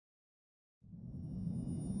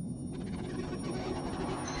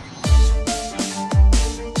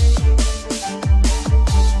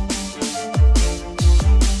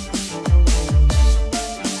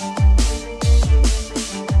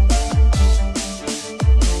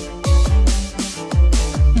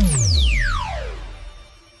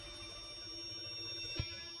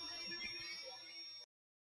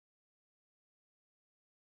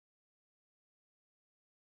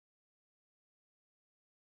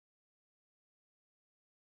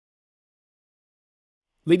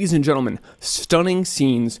Ladies and gentlemen, stunning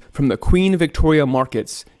scenes from the Queen Victoria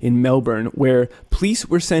markets in Melbourne, where police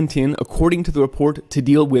were sent in, according to the report, to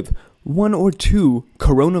deal with one or two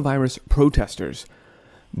coronavirus protesters,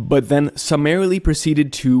 but then summarily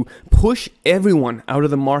proceeded to push everyone out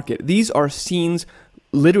of the market. These are scenes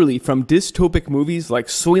literally from dystopic movies like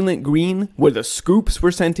Soylent Green, where the scoops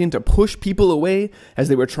were sent in to push people away as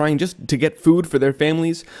they were trying just to get food for their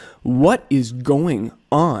families. What is going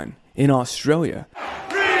on in Australia?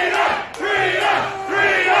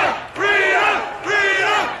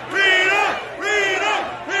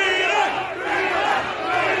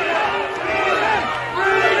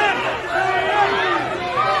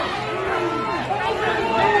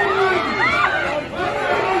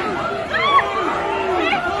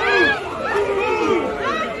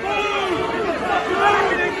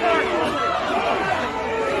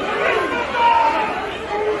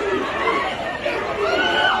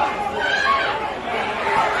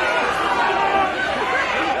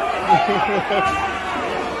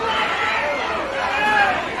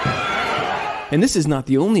 And this is not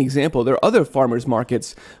the only example. There are other farmers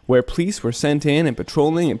markets where police were sent in and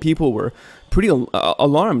patrolling, and people were pretty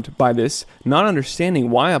alarmed by this, not understanding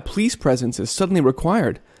why a police presence is suddenly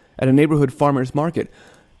required at a neighborhood farmers market.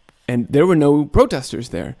 And there were no protesters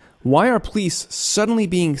there. Why are police suddenly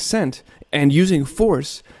being sent and using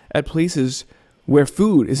force at places where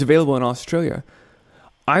food is available in Australia?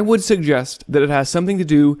 I would suggest that it has something to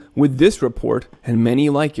do with this report, and many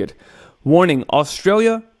like it. Warning,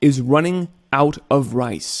 Australia is running out of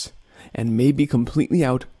rice, and may be completely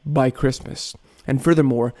out by Christmas. And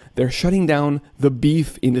furthermore, they're shutting down the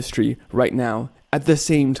beef industry right now at the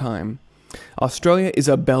same time. Australia is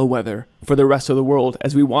a bellwether for the rest of the world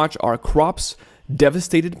as we watch our crops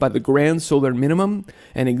devastated by the grand solar minimum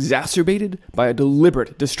and exacerbated by a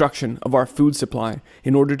deliberate destruction of our food supply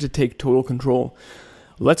in order to take total control.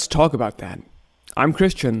 Let's talk about that. I'm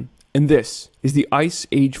Christian, and this is the Ice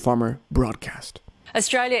Age Farmer Broadcast.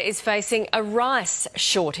 Australia is facing a rice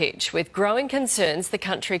shortage, with growing concerns the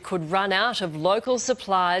country could run out of local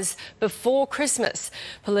supplies before Christmas.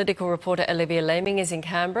 Political reporter Olivia Leeming is in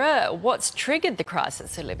Canberra. What's triggered the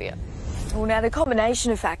crisis, Olivia? Well, now, the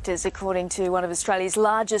combination of factors, according to one of Australia's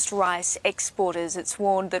largest rice exporters. It's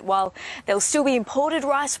warned that while there'll still be imported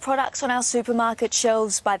rice products on our supermarket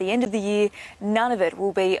shelves by the end of the year, none of it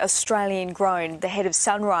will be Australian grown. The head of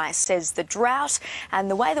Sunrice says the drought and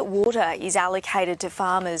the way that water is allocated to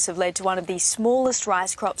farmers have led to one of the smallest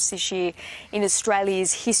rice crops this year in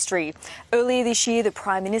Australia's history. Earlier this year, the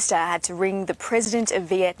Prime Minister had to ring the President of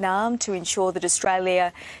Vietnam to ensure that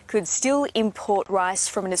Australia could still import rice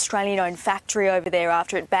from an Australian-owned factory over there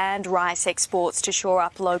after it banned rice exports to shore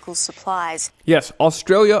up local supplies. Yes,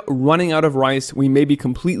 Australia running out of rice. We may be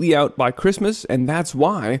completely out by Christmas, and that's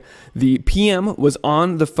why the PM was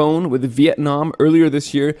on the phone with Vietnam earlier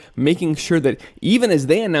this year, making sure that even as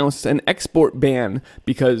they announced an export ban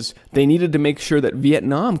because they needed to make sure that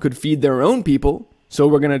Vietnam could feed their own people, so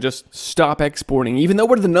we're going to just stop exporting, even though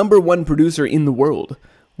we're the #1 producer in the world.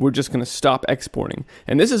 We're just going to stop exporting.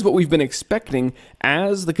 And this is what we've been expecting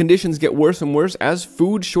as the conditions get worse and worse, as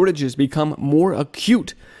food shortages become more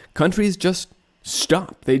acute. Countries just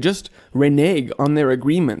stop. They just renege on their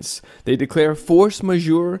agreements. They declare force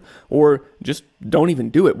majeure or just don't even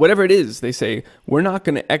do it. Whatever it is, they say, we're not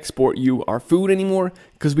going to export you our food anymore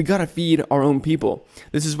because we got to feed our own people.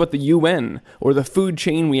 This is what the UN or the Food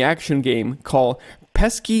Chain Reaction Game call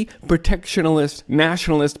pesky protectionist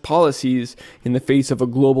nationalist policies in the face of a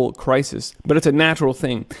global crisis. But it's a natural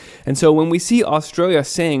thing. And so when we see Australia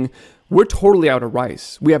saying, we're totally out of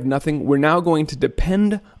rice, we have nothing, we're now going to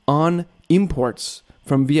depend on imports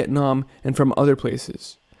from Vietnam and from other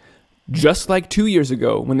places. Just like 2 years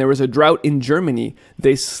ago, when there was a drought in Germany,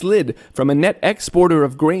 they slid from a net exporter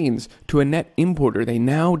of grains to a net importer. They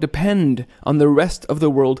now depend on the rest of the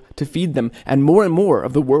world to feed them. And more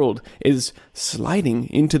of the world is sliding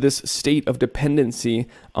into this state of dependency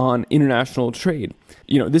on international trade.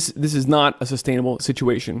 You know, this is not a sustainable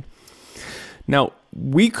situation. Now,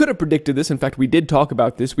 we could have predicted this. In fact, we did talk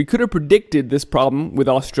about this. We could have predicted this problem with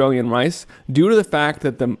Australian rice due to the fact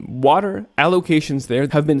that the water allocations there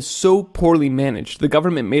have been so poorly managed. The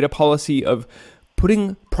government made a policy of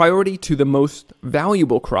putting priority to the most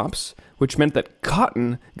valuable crops, which meant that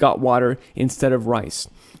cotton got water instead of rice.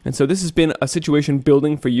 And so this has been a situation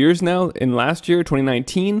building for years now. In last year,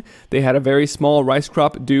 2019, they had a very small rice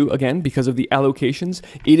crop due, again, because of the allocations.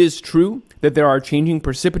 It is true that there are changing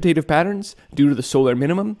precipitative patterns due to the solar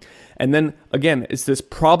minimum. And then, again, it's this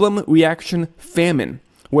problem, reaction, famine,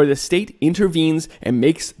 where the state intervenes and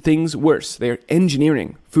makes things worse. They are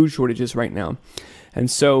engineering food shortages right now. And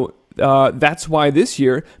so that's why this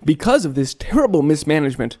year, because of this terrible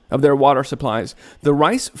mismanagement of their water supplies, the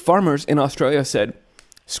rice farmers in Australia said,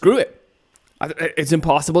 screw it. It's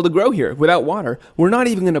impossible to grow here without water. We're not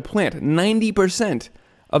even going to plant. 90%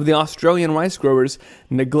 of the Australian rice growers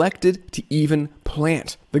neglected to even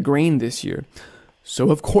plant the grain this year.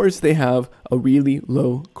 So of course they have a really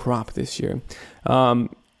low crop this year.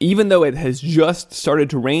 Even though it has just started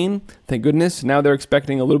to rain, thank goodness, now they're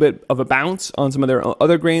expecting a little bit of a bounce on some of their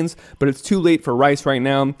other grains, but it's too late for rice right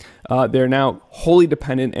now. They're now wholly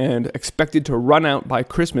dependent and expected to run out by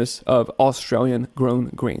Christmas of Australian grown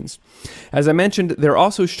grains. As I mentioned, they're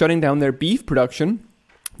also shutting down their beef production.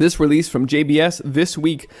 This release from JBS this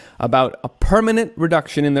week about a permanent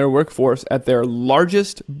reduction in their workforce at their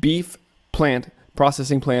largest beef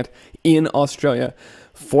processing plant in Australia.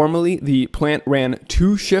 Formerly, the plant ran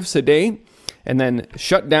 2 shifts a day and then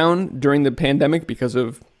shut down during the pandemic because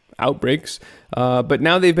of outbreaks. But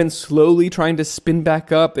now they've been slowly trying to spin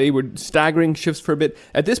back up. They were staggering shifts for a bit.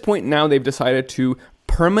 At this point now, they've decided to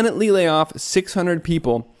permanently lay off 600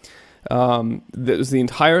 people. That was the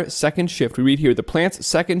entire second shift. We read here, the plant's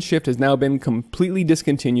second shift has now been completely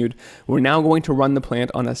discontinued. We're now going to run the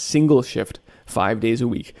plant on a single shift 5 days a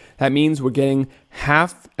week. That means we're getting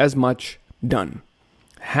half as much done.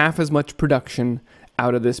 Half as much production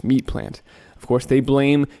out of this meat plant. Of course, they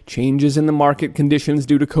blame changes in the market conditions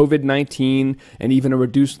due to COVID-19 and even a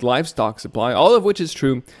reduced livestock supply, all of which is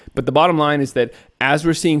true. But the bottom line is that, as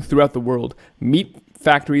we're seeing throughout the world, meat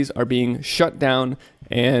factories are being shut down,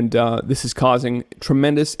 and this is causing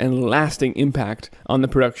tremendous and lasting impact on the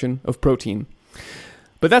production of protein.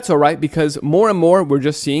 But that's all right, because more and more we're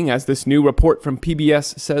just seeing, as this new report from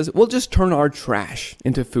PBS says, we'll just turn our trash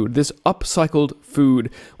into food. This upcycled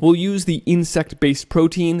food. We'll use the insect-based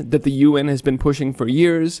protein that the UN has been pushing for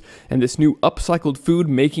years, and this new upcycled food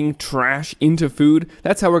making trash into food.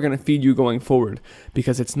 That's how we're going to feed you going forward,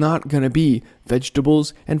 because it's not going to be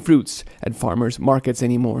vegetables and fruits at farmers' markets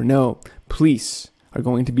anymore. No, police are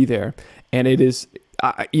going to be there, and it is...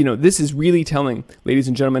 this is really telling, ladies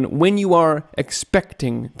and gentlemen, when you are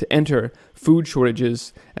expecting to enter food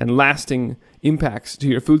shortages and lasting impacts to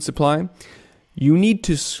your food supply, you need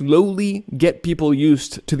to slowly get people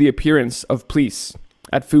used to the appearance of police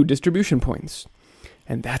at food distribution points.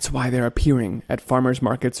 And that's why they're appearing at farmers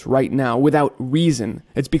markets right now without reason.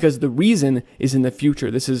 It's because the reason is in the future.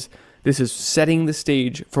 This is setting the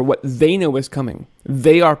stage for what they know is coming.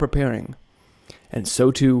 They are preparing. And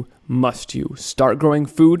so too must you. Start growing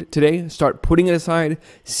food today. Start putting it aside,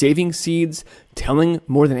 saving seeds,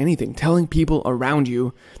 more than anything, telling people around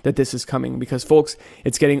you that this is coming. Because, folks,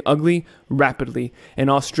 it's getting ugly rapidly. And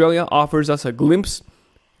Australia offers us a glimpse,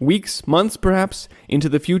 weeks, months perhaps, into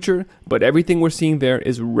the future. But everything we're seeing there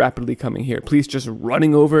is rapidly coming here. Police just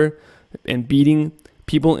running over and beating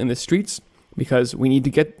people in the streets, because we need to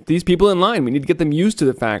get these people in line. We need to get them used to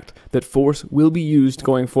the fact that force will be used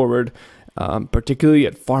going forward, particularly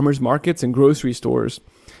at farmers markets and grocery stores.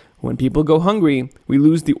 When people go hungry, we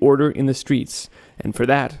lose the order in the streets. And for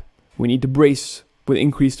that, we need to brace with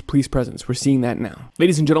increased police presence. We're seeing that now.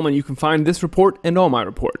 Ladies and gentlemen, you can find this report and all my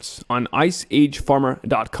reports on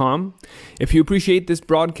iceagefarmer.com. If you appreciate this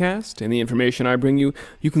broadcast and the information I bring you,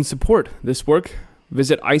 you can support this work.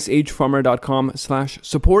 Visit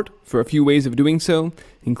iceagefarmer.com/support for a few ways of doing so,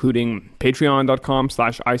 including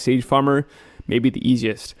patreon.com/iceagefarmer, maybe the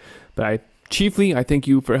easiest. But I thank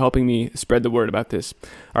you for helping me spread the word about this.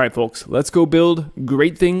 All right, folks, let's go build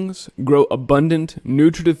great things, grow abundant,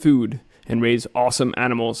 nutritive food, and raise awesome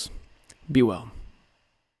animals. Be well.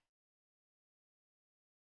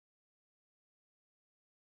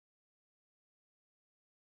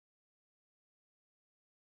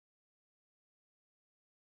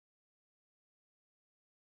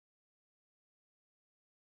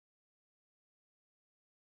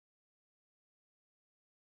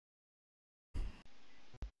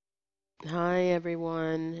 Hi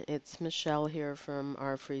everyone, it's Michelle here from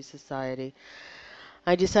Our Free Society.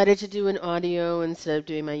 I decided to do an audio instead of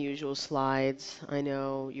doing my usual slides. I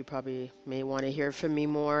know you probably may want to hear from me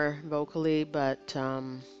more vocally, but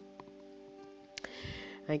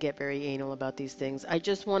I get very anal about these things. I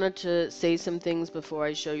just wanted to say some things before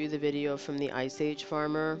I show you the video from the Ice Age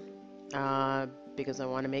farmer, because I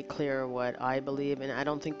want to make clear what I believe, and I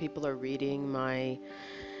don't think people are reading my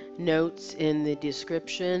notes in the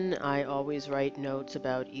description. I always write notes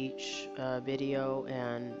about each video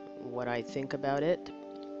and what I think about it.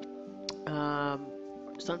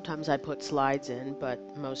 Sometimes I put slides in,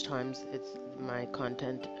 but most times it's my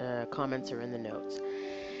content comments are in the notes.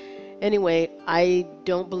 Anyway, I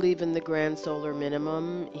don't believe in the grand solar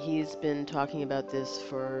minimum. He's been talking about this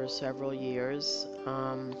for several years.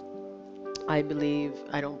 I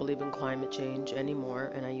don't believe in climate change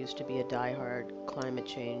anymore, and I used to be a diehard climate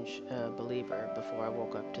change believer before I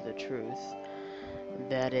woke up to the truth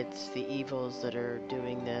that it's the evils that are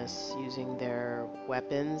doing this, using their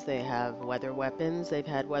weapons. They have weather weapons. They've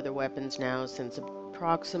had weather weapons now since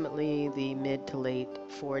approximately the mid to late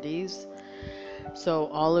 40s. So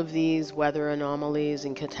all of these weather anomalies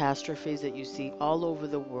and catastrophes that you see all over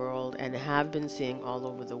the world and have been seeing all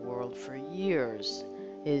over the world for years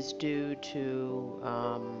is due to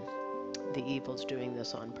the evils doing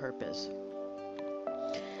this on purpose.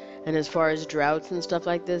 And as far as droughts and stuff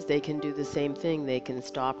like this, they can do the same thing. They can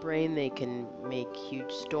stop rain, they can make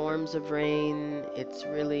huge storms of rain. It's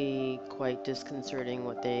really quite disconcerting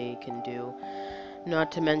what they can do.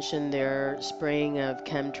 Not to mention their spraying of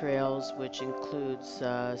chemtrails, which includes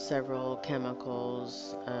several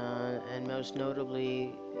chemicals, and most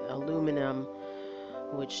notably aluminum,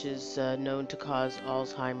 which is known to cause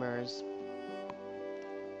Alzheimer's,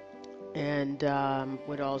 and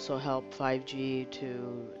would also help 5G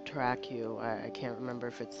to track you. I can't remember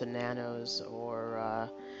if it's the nanos or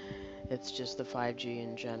it's just the 5G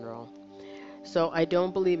in general. So I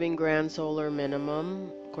don't believe in grand solar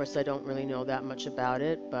minimum. Of course, I don't really know that much about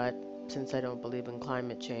it, but since I don't believe in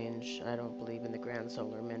climate change, I don't believe in the grand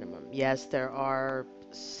solar minimum. Yes, there are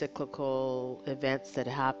cyclical events that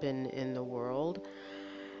happen in the world,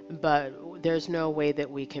 but there's no way that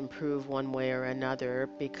we can prove one way or another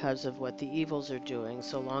because of what the evils are doing.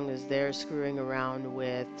 So long as they're screwing around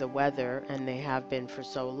with the weather, and they have been for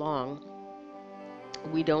so long,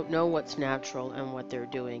 we don't know what's natural and what they're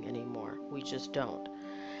doing anymore. We just don't.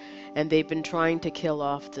 And they've been trying to kill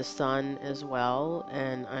off the sun as well,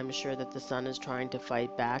 and I'm sure that the sun is trying to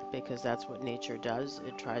fight back because that's what nature does.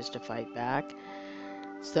 It tries to fight back.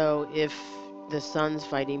 So if the sun's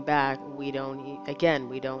fighting back, we don't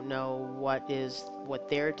know what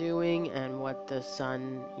they're doing and what the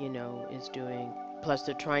sun, is doing. Plus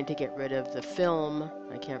they're trying to get rid of the film,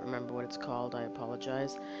 I can't remember what it's called, I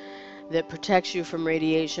apologize, that protects you from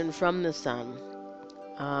radiation from the sun.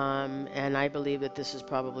 And I believe that this is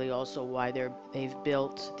probably also why they've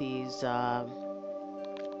built these, I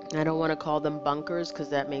don't want to call them bunkers because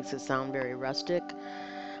that makes it sound very rustic.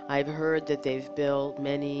 I've heard that they've built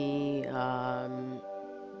many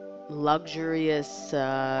luxurious,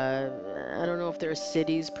 I don't know if they're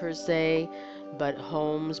cities per se, but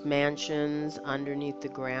homes, mansions underneath the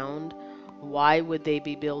ground. Why would they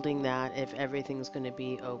be building that if everything's going to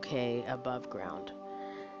be okay above ground?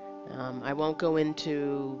 I won't go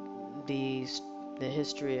into the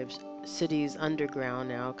history of cities underground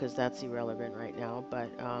now because that's irrelevant right now, but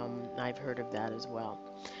I've heard of that as well.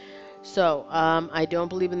 So I don't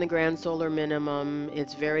believe in the grand solar minimum.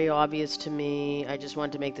 It's very obvious to me. I just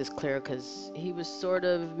wanted to make this clear because he was sort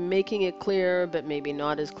of making it clear, but maybe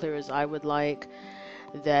not as clear as I would like,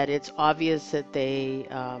 that it's obvious that they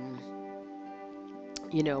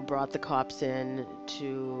brought the cops in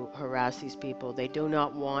to harass these people. They do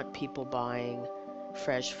not want people buying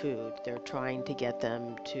fresh food. They're trying to get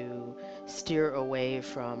them to steer away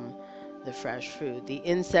from the fresh food. The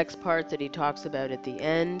insects part that he talks about at the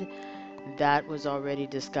end, that was already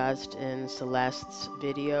discussed in Celeste's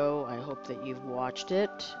video. I hope that you've watched it.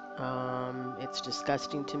 It's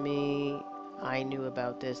disgusting to me. I knew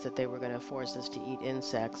about this, that they were going to force us to eat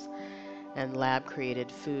insects and lab created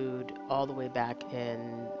food all the way back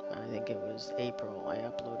in, I think it was April, I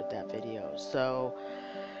uploaded that video. So,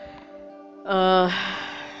 I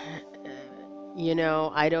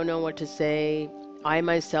don't know what to say. I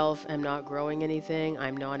myself am not growing anything.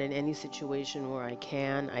 I'm not in any situation where I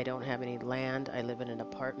can. I don't have any land. I live in an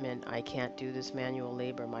apartment. I can't do this manual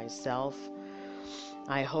labor myself.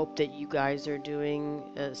 I hope that you guys are doing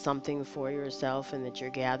something for yourself and that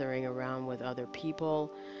you're gathering around with other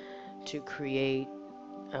people to create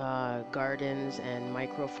gardens and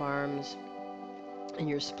micro farms, and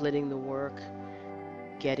you're splitting the work,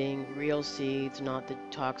 getting real seeds, not the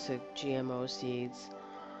toxic GMO seeds.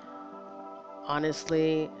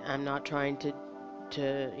 Honestly, I'm not trying to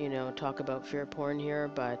talk about fear porn here,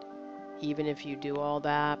 but even if you do all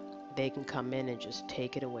that, they can come in and just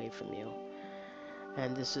take it away from you.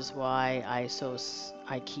 And this is why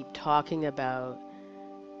I keep talking about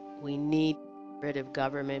we need to get rid of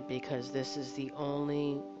government, because this is the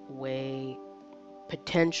only way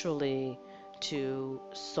potentially to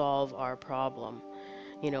solve our problem.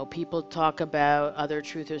 People talk about, other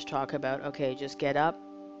truthers talk about, okay, just get up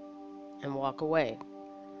and walk away.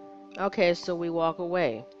 Okay, so we walk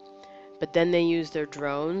away. But then they use their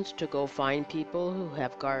drones to go find people who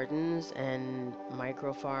have gardens and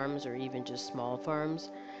micro farms or even just small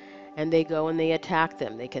farms. And they go and they attack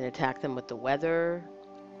them. They can attack them with the weather.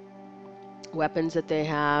 weapons that they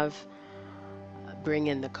have. Bring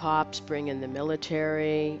in the cops, bring in the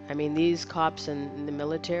military. I mean, these cops and the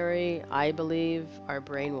military, I believe, are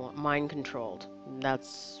mind controlled.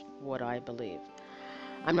 That's what I believe.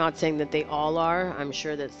 I'm not saying that they all are. I'm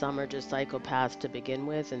sure that some are just psychopaths to begin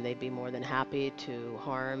with, and they'd be more than happy to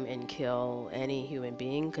harm and kill any human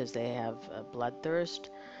being because they have a bloodthirst.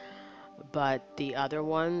 But the other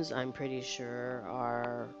ones, I'm pretty sure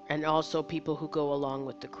are, and also people who go along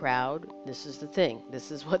with the crowd. This is the thing.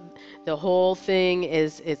 This is what the whole thing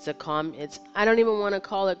is. It's I don't even want to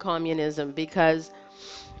call it communism because,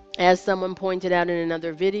 as someone pointed out in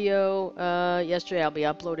another video yesterday, I'll be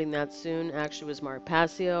uploading that soon. Actually, it was Mark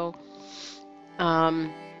Passio.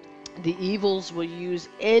 The evils will use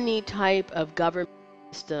any type of government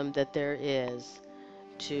system that there is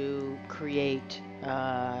to create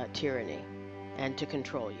tyranny and to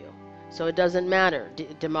control you. So it doesn't matter.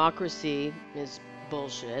 Democracy is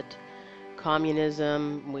bullshit.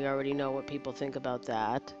 Communism, we already know what people think about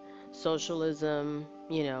that. Socialism,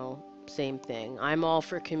 you know, same thing. I'm all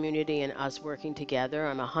for community and us working together.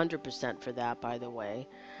 I'm 100% for that, by the way.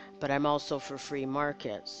 But I'm also for free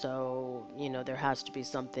market. So, you know, there has to be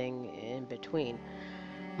something in between.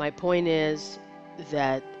 My point is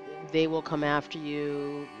that they will come after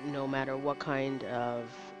you no matter what kind of,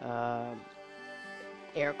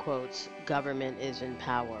 air quotes, government is in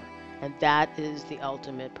power. And that is the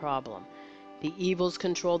ultimate problem. The evils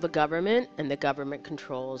control the government, and the government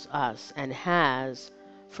controls us, and has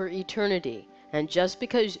for eternity. And just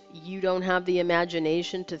because you don't have the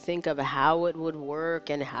imagination to think of how it would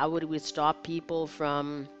work and how it would stop people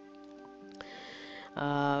from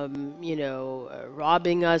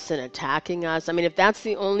robbing us and attacking us. I mean, if that's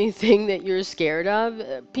the only thing that you're scared of,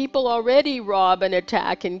 people already rob and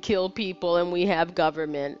attack and kill people, and we have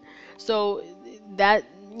government. So that,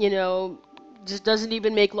 just doesn't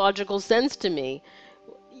even make logical sense to me.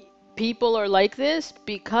 People are like this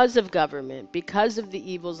because of government, because of the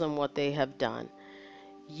evils and what they have done.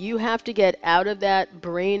 You have to get out of that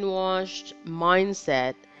brainwashed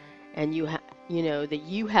mindset, and that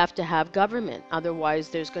you have to have government. Otherwise,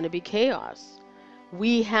 there's going to be chaos.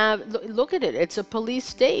 We have, look at it, it's a police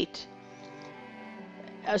state.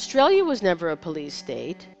 Australia was never a police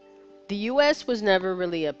state. The US was never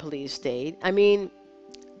really a police state. I mean,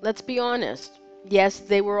 let's be honest. Yes,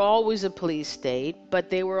 they were always a police state, but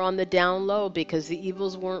they were on the down low because the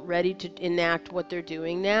evils weren't ready to enact what they're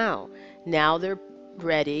doing now. Now they're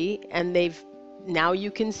ready, and now you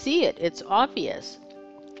can see it. It's obvious.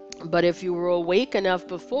 But if you were awake enough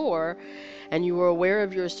before, and you were aware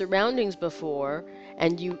of your surroundings before,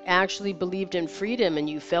 and you actually believed in freedom, and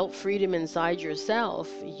you felt freedom inside yourself,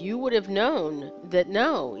 you would have known that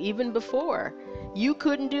no, even before, you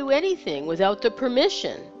couldn't do anything without the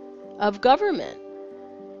permission of government.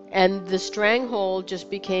 And the stranglehold just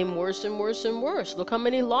became worse and worse and worse. Look how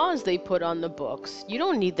many laws they put on the books. You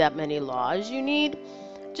don't need that many laws. You need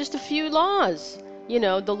just a few laws.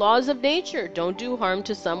 The laws of nature. Don't do harm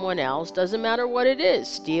to someone else. Doesn't matter what it is.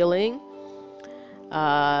 Stealing,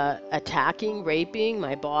 attacking, raping,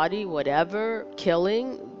 my body, whatever,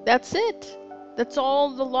 killing. That's it. That's all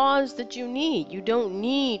the laws that you need. You don't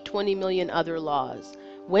need 20 million other laws.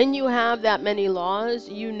 When you have that many laws,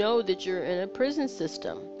 you know that you're in a prison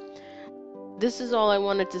system. This is all I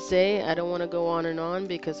wanted to say. I don't want to go on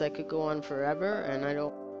because I could go on forever, and I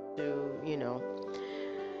don't want to,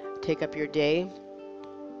 take up your day.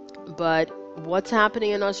 But what's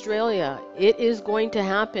happening in Australia? It is going to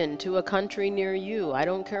happen to a country near you. I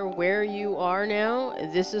don't care where you are now.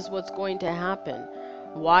 This is what's going to happen.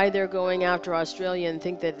 Why they're going after Australia and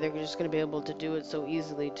think that they're just going to be able to do it so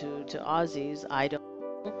easily to Aussies, I don't know.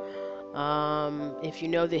 If you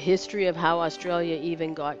know the history of how Australia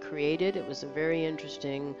even got created, it was a very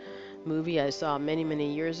interesting movie I saw many,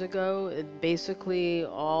 many years ago. Basically,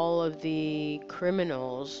 all of the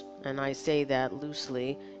criminals, and I say that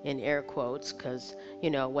loosely in air quotes because,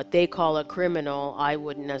 what they call a criminal, I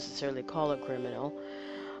wouldn't necessarily call a criminal.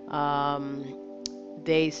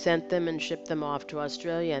 They sent them and shipped them off to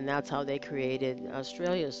Australia, and that's how they created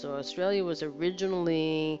Australia. So Australia was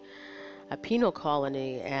originally a penal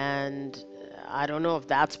colony, and I don't know if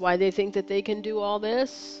that's why they think that they can do all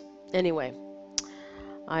this. Anyway,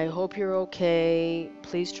 I hope you're okay.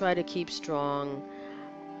 Please try to keep strong.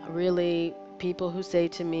 Really, people who say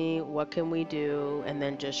to me, what can we do? And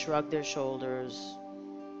then just shrug their shoulders.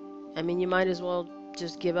 I mean, you might as well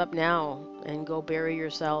just give up now and go bury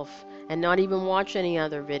yourself and not even watch any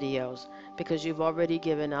other videos because you've already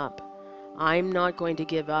given up. I'm not going to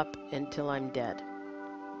give up until I'm dead.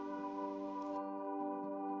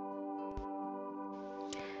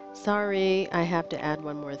 Sorry, I have to add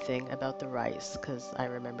one more thing about the rice because I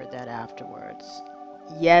remembered that afterwards.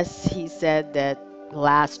 Yes, he said that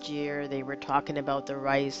last year they were talking about the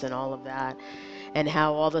rice and all of that, and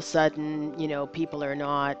how all of a sudden, people are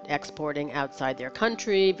not exporting outside their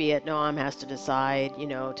country. Vietnam has to decide,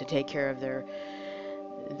 to take care of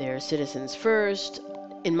their citizens first.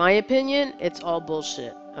 In my opinion, it's all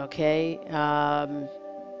bullshit, okay?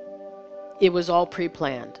 It was all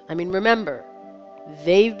pre-planned. I mean, remember,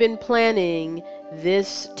 they've been planning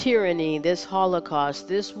this tyranny, this Holocaust,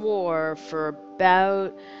 this war for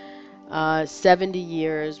about 70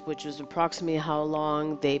 years, which was approximately how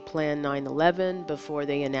long they planned 9/11 before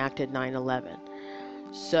they enacted 9/11.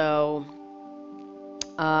 So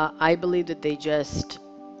I believe that they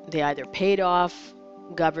either paid off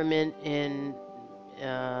government in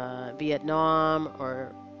Vietnam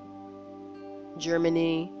or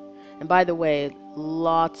Germany. And by the way,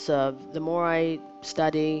 the more I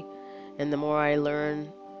study and the more I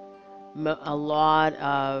learn, a lot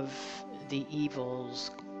of the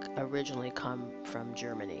evils originally come from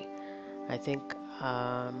Germany. I think,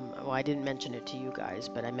 well, I didn't mention it to you guys,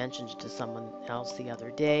 but I mentioned it to someone else the other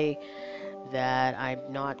day, that I'm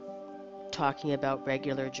not talking about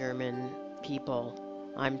regular German people.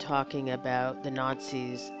 I'm talking about the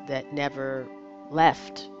Nazis that never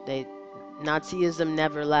left. Nazism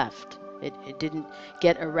never left. It didn't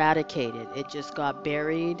get eradicated. It just got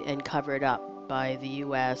buried and covered up by the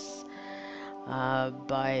US,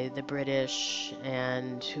 by the British,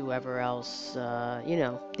 and whoever else,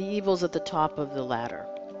 the evils at the top of the ladder.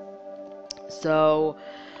 So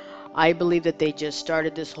I believe that they just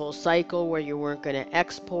started this whole cycle where you weren't going to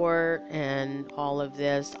export and all of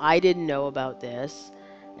this. I didn't know about this.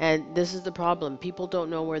 And this is the problem. People don't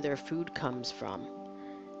know where their food comes from.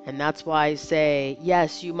 And that's why I say,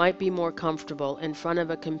 yes, you might be more comfortable in front of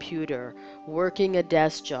a computer, working a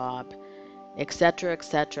desk job, etc.,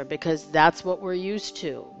 because that's what we're used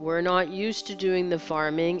to. We're not used to doing the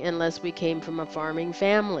farming unless we came from a farming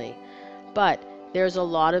family. But there's a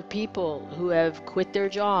lot of people who have quit their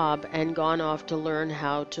job and gone off to learn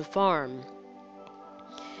how to farm.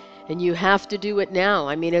 And you have to do it now.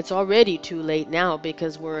 I mean, it's already too late now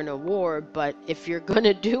because we're in a war, but if you're going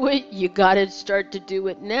to do it, you got to start to do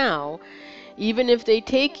it now. Even if they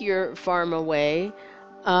take your farm away,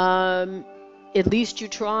 at least you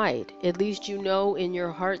tried. At least you know in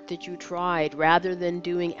your heart that you tried, rather than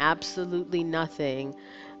doing absolutely nothing,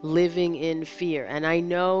 living in fear. And I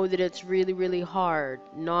know that it's really, really hard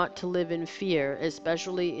not to live in fear,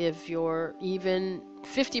 especially if you're even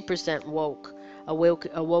 50%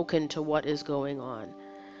 awoken to what is going on.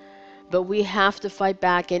 But we have to fight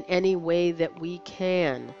back in any way that we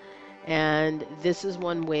can. And this is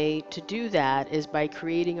one way to do that, is by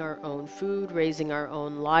creating our own food, raising our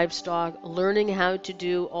own livestock, learning how to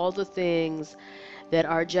do all the things that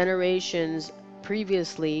our generations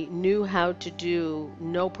previously knew how to do,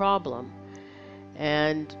 no problem.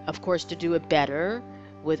 And of course, to do it better,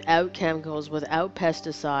 without chemicals, without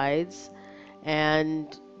pesticides,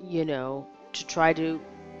 and, to try to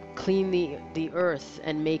clean the earth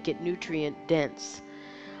and make it nutrient dense.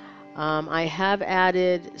 I have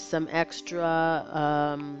added some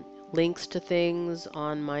extra links to things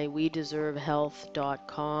on my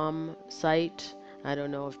wedeservehealth.com site. I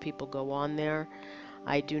don't know if people go on there.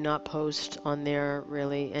 I do not post on there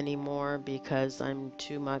really anymore because I'm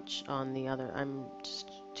just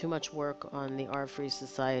too much work on the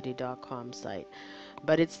ourfreesociety.com site.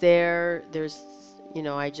 But it's there.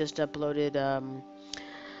 I just uploaded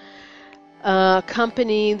a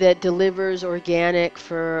company that delivers organic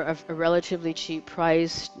for a relatively cheap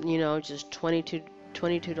price, just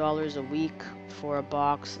 $22 a week for a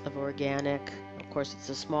box of organic. Of course, it's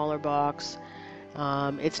a smaller box.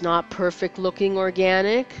 It's not perfect looking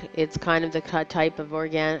organic. It's kind of the type of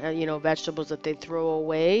organic, vegetables that they throw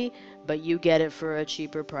away, but you get it for a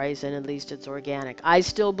cheaper price, and at least it's organic. I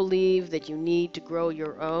still believe that you need to grow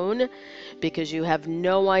your own, because you have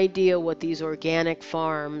no idea what these organic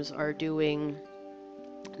farms are doing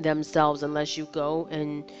themselves unless you go,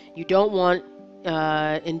 and you don't want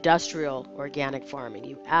industrial organic farming.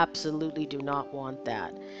 You absolutely do not want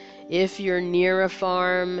that. If you're near a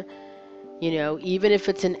farm, even if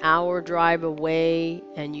it's an hour drive away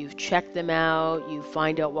and you've checked them out, you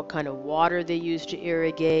find out what kind of water they use to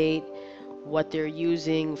irrigate, what they're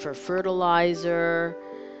using for fertilizer,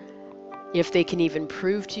 if they can even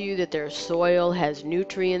prove to you that their soil has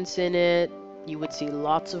nutrients in it. You would see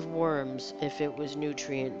lots of worms if it was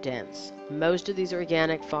nutrient dense. Most of these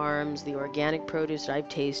organic farms, the organic produce that I've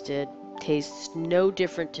tasted, tastes no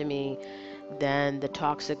different to me than the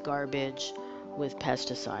toxic garbage with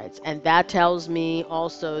pesticides. And that tells me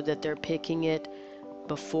also that they're picking it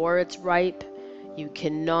before it's ripe. You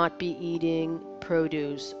cannot be eating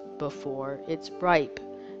produce before it's ripe.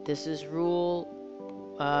 This is rule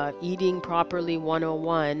eating properly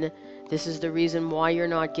 101. This is the reason why you're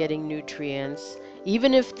not getting nutrients.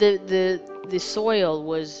 Even if the soil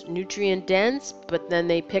was nutrient dense, but then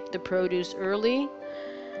they picked the produce early,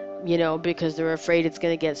 you know, because they're afraid it's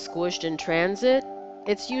going to get squished in transit,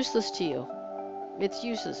 it's useless to you. It's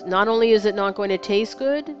useless. Not only is it not going to taste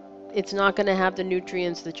good, it's not going to have the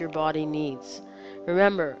nutrients that your body needs.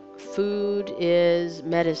 Remember, food is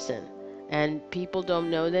medicine, and people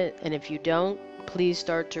don't know that, and if you don't, please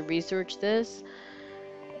start to research this.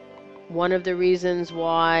 One of the reasons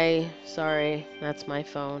why, sorry, that's my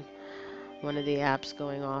phone, one of the apps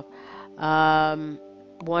going off.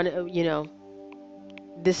 You know,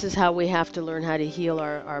 this is how we have to learn how to heal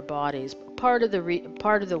our bodies. Part of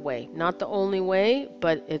the way, not the only way,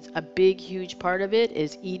 but it's a big, huge part of it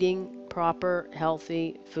is eating proper,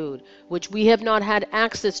 healthy food, which we have not had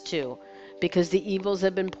access to because the evils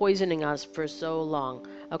have been poisoning us for so long.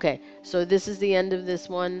 Okay, so this is the end of this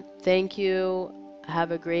one. Thank you.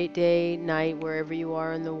 Have a great day, night, wherever you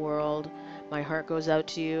are in the world. My heart goes out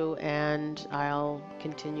to you, and I'll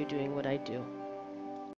continue doing what I do.